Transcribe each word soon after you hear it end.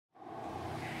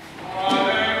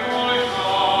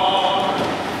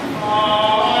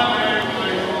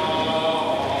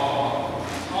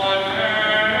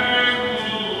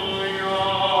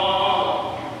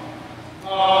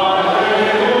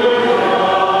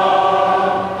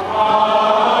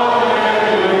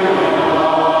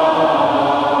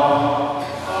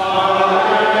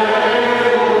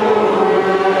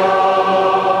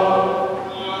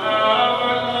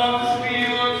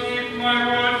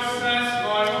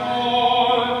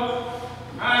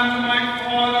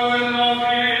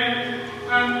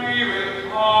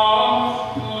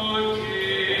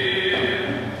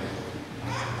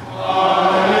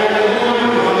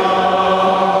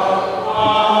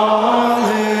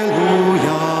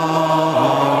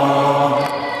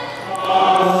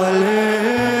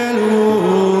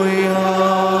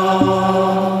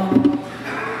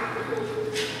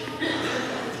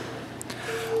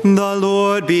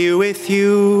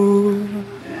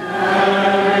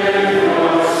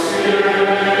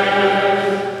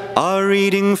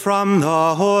reading from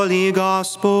the Holy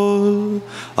Gospel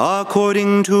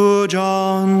according to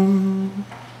John.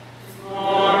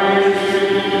 Glory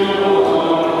to you, O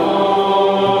Lord.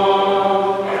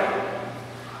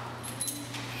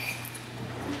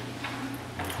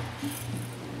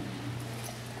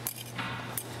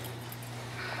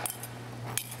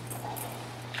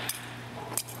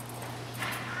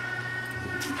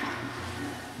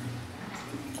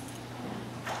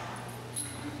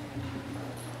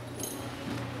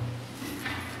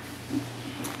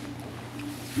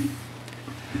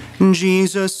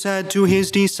 Jesus said to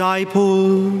his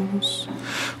disciples,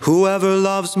 "Whoever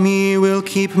loves me will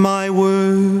keep my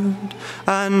word,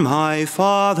 and my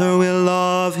Father will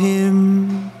love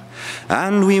him,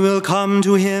 and we will come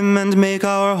to him and make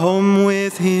our home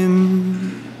with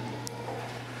him.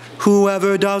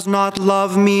 Whoever does not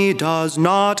love me does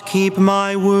not keep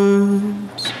my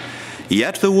words.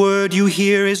 Yet the word you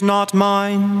hear is not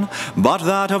mine, but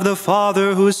that of the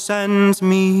Father who sends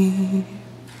me.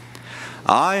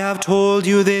 I have told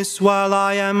you this while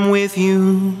I am with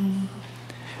you.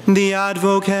 The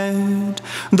Advocate,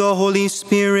 the Holy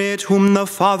Spirit, whom the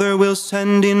Father will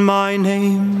send in my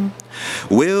name,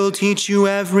 will teach you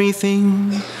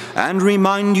everything and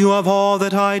remind you of all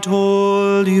that I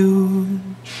told you.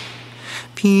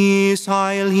 Peace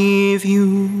I leave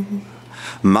you,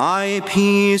 my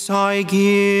peace I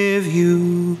give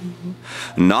you.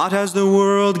 Not as the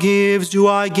world gives do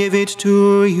I give it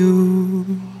to you.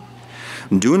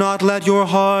 Do not let your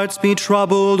hearts be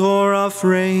troubled or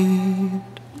afraid.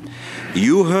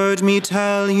 You heard me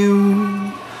tell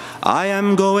you, I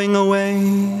am going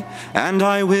away, and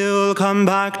I will come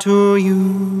back to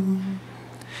you.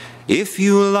 If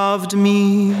you loved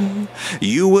me,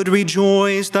 you would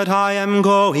rejoice that I am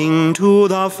going to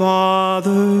the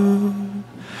Father,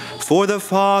 for the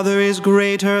Father is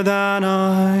greater than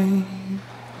I.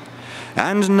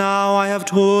 And now I have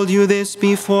told you this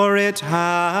before it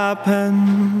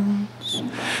happens,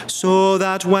 so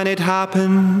that when it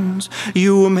happens,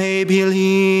 you may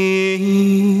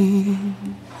believe."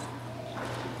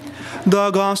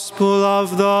 The Gospel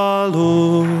of the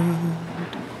Lord.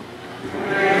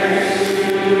 Praise to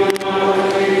you,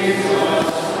 Lord Jesus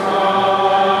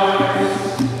Christ.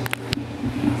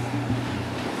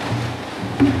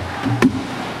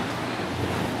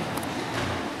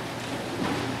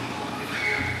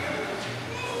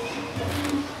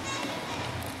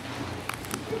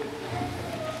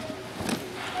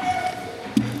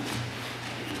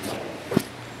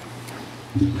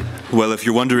 Well, if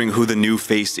you're wondering who the new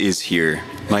face is here,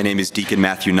 my name is Deacon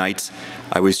Matthew Knight.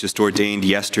 I was just ordained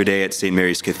yesterday at St.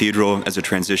 Mary's Cathedral as a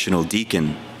transitional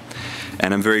deacon.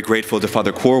 And I'm very grateful to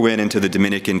Father Corwin and to the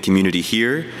Dominican community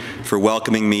here for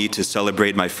welcoming me to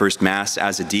celebrate my first Mass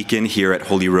as a deacon here at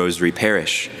Holy Rosary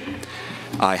Parish.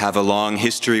 I have a long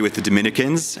history with the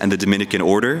Dominicans and the Dominican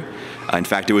order. In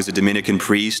fact, it was a Dominican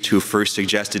priest who first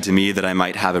suggested to me that I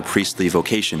might have a priestly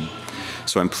vocation.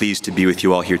 So I'm pleased to be with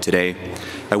you all here today.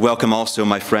 I welcome also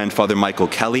my friend Father Michael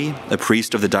Kelly, a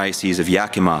priest of the Diocese of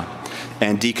Yakima,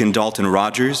 and Deacon Dalton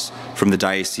Rogers from the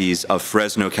Diocese of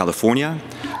Fresno, California,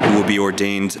 who will be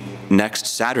ordained next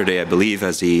Saturday, I believe,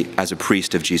 as a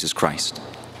priest of Jesus Christ.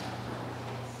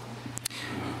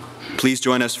 Please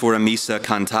join us for a Missa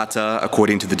Cantata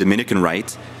according to the Dominican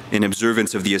Rite in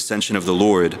observance of the Ascension of the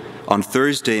Lord on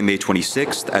Thursday, May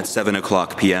 26th at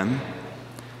 7:00 p.m.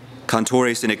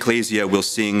 Cantores in Ecclesia will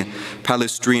sing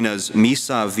Palestrina's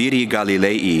Missa Viri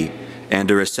Galilei, and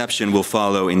a reception will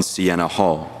follow in Siena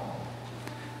Hall.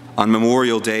 On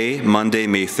Memorial Day, Monday,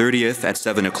 May 30th at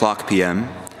 7:00 p.m.,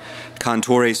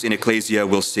 Cantores in Ecclesia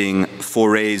will sing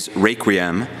Fore's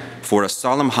Requiem for a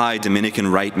solemn high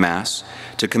Dominican Rite Mass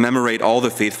to commemorate all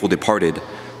the faithful departed,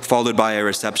 followed by a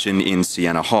reception in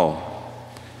Siena Hall.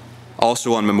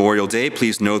 Also on Memorial Day,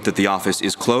 please note that the office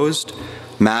is closed.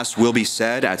 Mass will be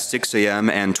said at 6 a.m.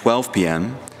 and 12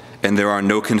 p.m., and there are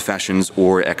no confessions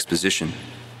or exposition.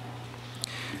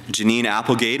 Janine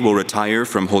Applegate will retire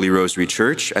from Holy Rosary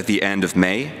Church at the end of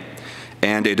May,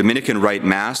 and a Dominican Rite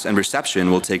Mass and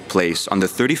reception will take place on the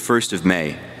 31st of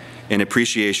May in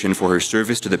appreciation for her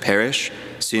service to the parish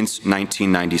since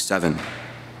 1997.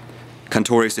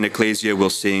 Cantores in Ecclesia will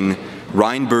sing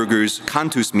Reinberger's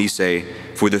Cantus Missae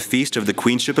for the Feast of the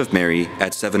Queenship of Mary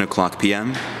at 7:00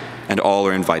 p.m., and all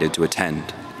are invited to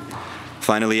attend.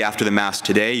 Finally, after the Mass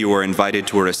today, you are invited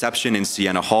to a reception in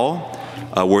Siena Hall.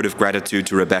 A word of gratitude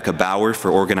to Rebecca Bauer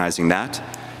for organizing that.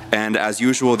 And as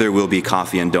usual, there will be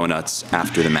coffee and donuts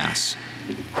after the Mass.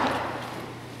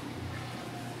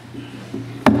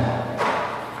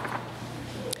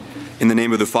 In the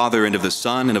name of the Father, and of the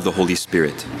Son, and of the Holy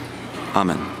Spirit.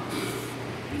 Amen.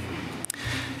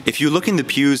 If you look in the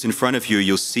pews in front of you,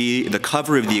 you'll see the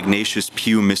cover of the Ignatius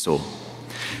Pew Missal.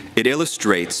 It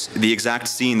illustrates the exact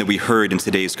scene that we heard in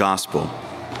today's Gospel.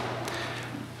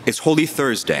 It's Holy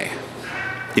Thursday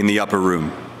in the upper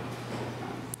room.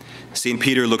 St.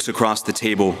 Peter looks across the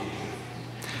table,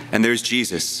 and there's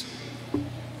Jesus.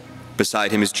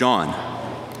 Beside him is John,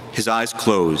 his eyes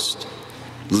closed,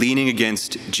 leaning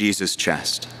against Jesus'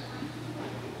 chest.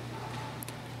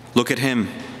 Look at him.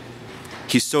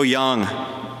 He's so young,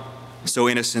 so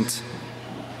innocent.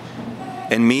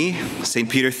 And me, St.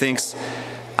 Peter thinks,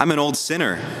 I'm an old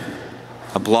sinner,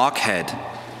 a blockhead.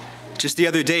 Just the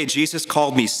other day, Jesus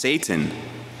called me Satan.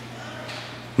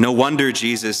 No wonder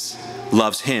Jesus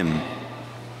loves him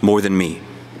more than me.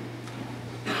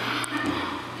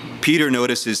 Peter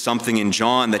notices something in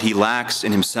John that he lacks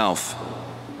in himself.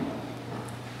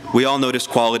 We all notice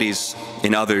qualities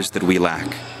in others that we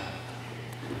lack.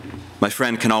 My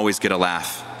friend can always get a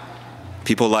laugh.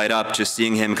 People light up just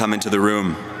seeing him come into the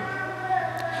room.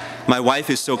 My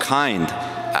wife is so kind.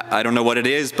 I don't know what it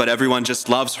is, but everyone just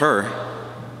loves her.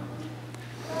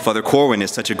 Father Corwin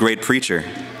is such a great preacher.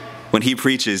 When he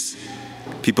preaches,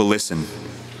 people listen.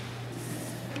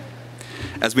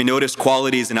 As we notice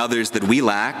qualities in others that we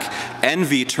lack,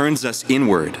 envy turns us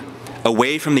inward,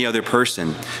 away from the other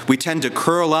person. We tend to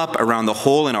curl up around the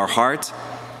hole in our heart,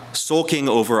 sulking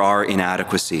over our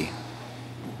inadequacy.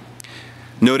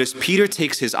 Notice Peter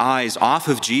takes his eyes off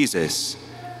of Jesus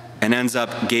and ends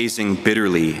up gazing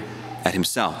bitterly at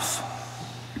himself.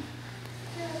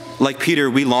 Like Peter,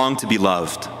 we long to be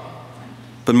loved,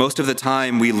 but most of the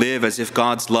time we live as if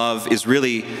God's love is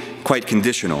really quite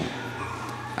conditional,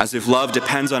 as if love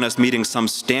depends on us meeting some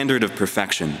standard of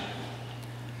perfection.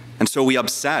 And so we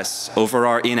obsess over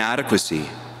our inadequacy.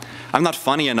 I'm not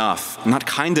funny enough, I'm not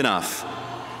kind enough,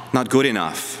 not good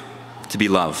enough to be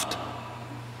loved.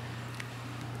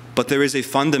 But there is a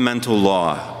fundamental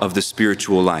law of the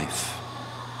spiritual life.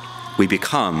 We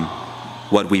become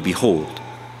what we behold.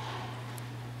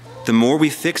 The more we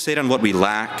fixate on what we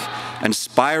lack and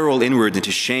spiral inward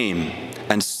into shame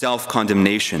and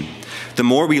self-condemnation, the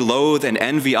more we loathe and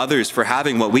envy others for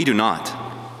having what we do not.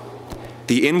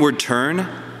 The inward turn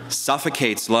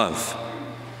suffocates love.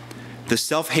 The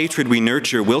self-hatred we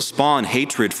nurture will spawn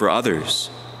hatred for others.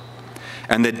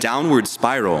 And the downward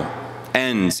spiral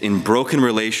ends in broken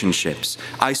relationships,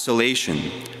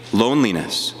 isolation,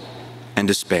 loneliness, and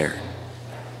despair.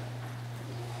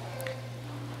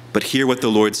 But hear what the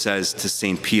Lord says to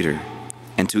St. Peter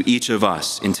and to each of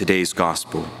us in today's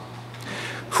Gospel.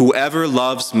 Whoever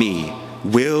loves me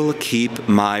will keep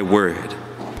my word,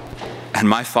 and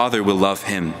my Father will love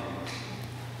him,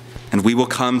 and we will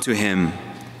come to him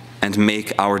and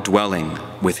make our dwelling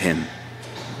with him.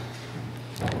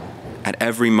 At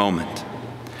every moment,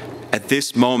 at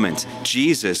this moment,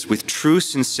 Jesus, with true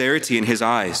sincerity in his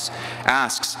eyes,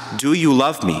 asks, "Do you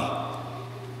love me?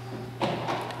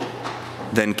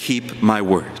 Then keep my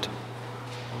word."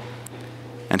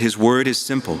 And his word is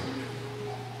simple.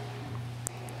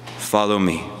 Follow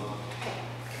me.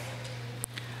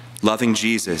 Loving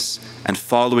Jesus and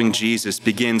following Jesus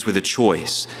begins with a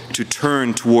choice to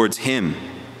turn towards him.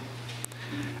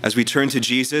 As we turn to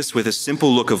Jesus with a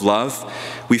simple look of love,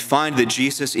 we find that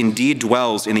Jesus indeed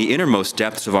dwells in the innermost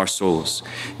depths of our souls,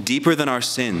 deeper than our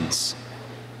sins,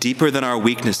 deeper than our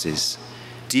weaknesses,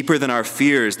 deeper than our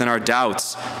fears, than our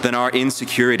doubts, than our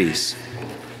insecurities.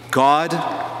 God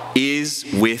is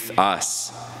with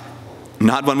us,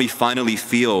 not when we finally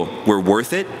feel we're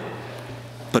worth it,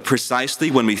 but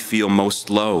precisely when we feel most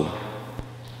low,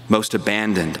 most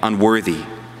abandoned, unworthy,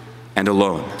 and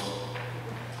alone.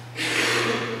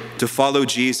 To follow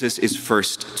Jesus is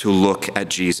first to look at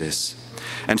Jesus.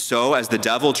 And so, as the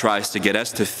devil tries to get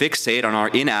us to fixate on our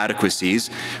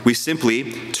inadequacies, we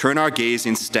simply turn our gaze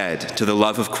instead to the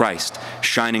love of Christ,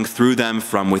 shining through them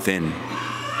from within.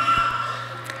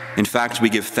 In fact, we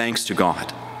give thanks to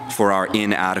God for our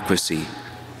inadequacy,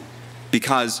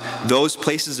 because those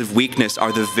places of weakness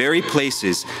are the very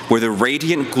places where the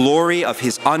radiant glory of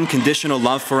his unconditional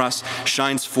love for us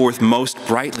shines forth most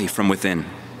brightly from within.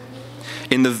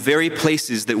 In the very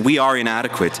places that we are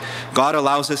inadequate, God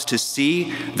allows us to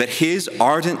see that his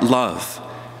ardent love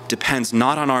depends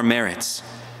not on our merits,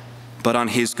 but on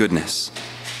his goodness.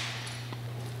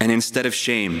 And instead of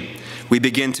shame, we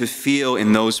begin to feel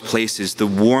in those places the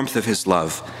warmth of his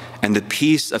love and the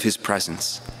peace of his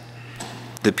presence.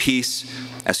 The peace,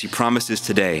 as he promises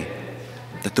today,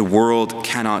 that the world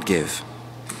cannot give.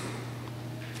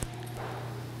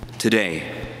 Today,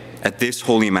 at this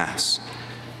Holy Mass,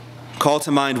 call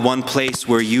to mind one place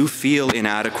where you feel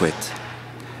inadequate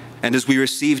And as we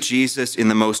receive Jesus in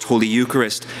the most holy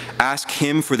Eucharist, ask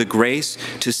him for the grace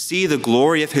to see the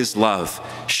glory of his love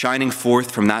shining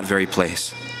forth from that very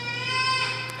place.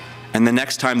 And the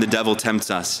next time the devil tempts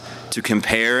us to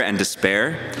compare and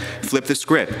despair, flip the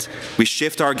script. We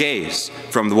shift our gaze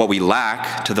from what we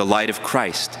lack to the light of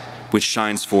Christ, which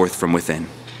shines forth from within.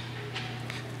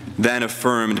 Then,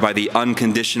 affirmed by the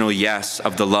unconditional yes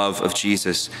of the love of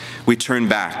Jesus, we turn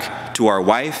back to our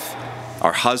wife,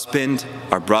 our husband,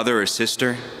 our brother or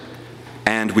sister,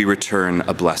 and we return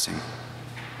a blessing.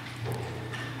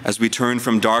 As we turn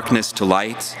from darkness to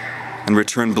light and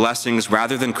return blessings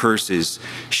rather than curses,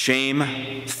 shame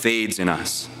fades in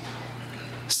us,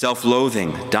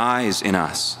 self-loathing dies in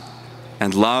us,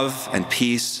 and love and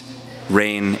peace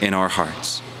reign in our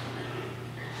hearts.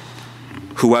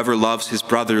 Whoever loves his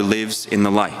brother lives in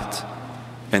the light,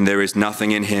 and there is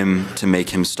nothing in him to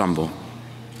make him stumble.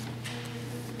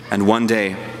 And one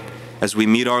day, as we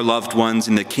meet our loved ones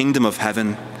in the kingdom of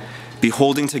heaven,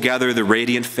 beholding together the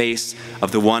radiant face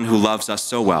of the one who loves us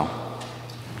so well,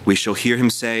 we shall hear him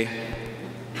say,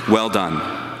 "Well done,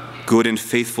 good and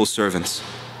faithful servants.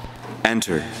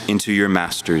 Enter into your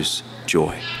master's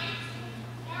joy."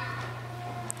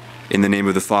 In the name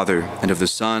of the Father, and of the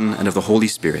Son, and of the Holy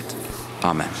Spirit.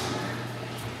 Amen.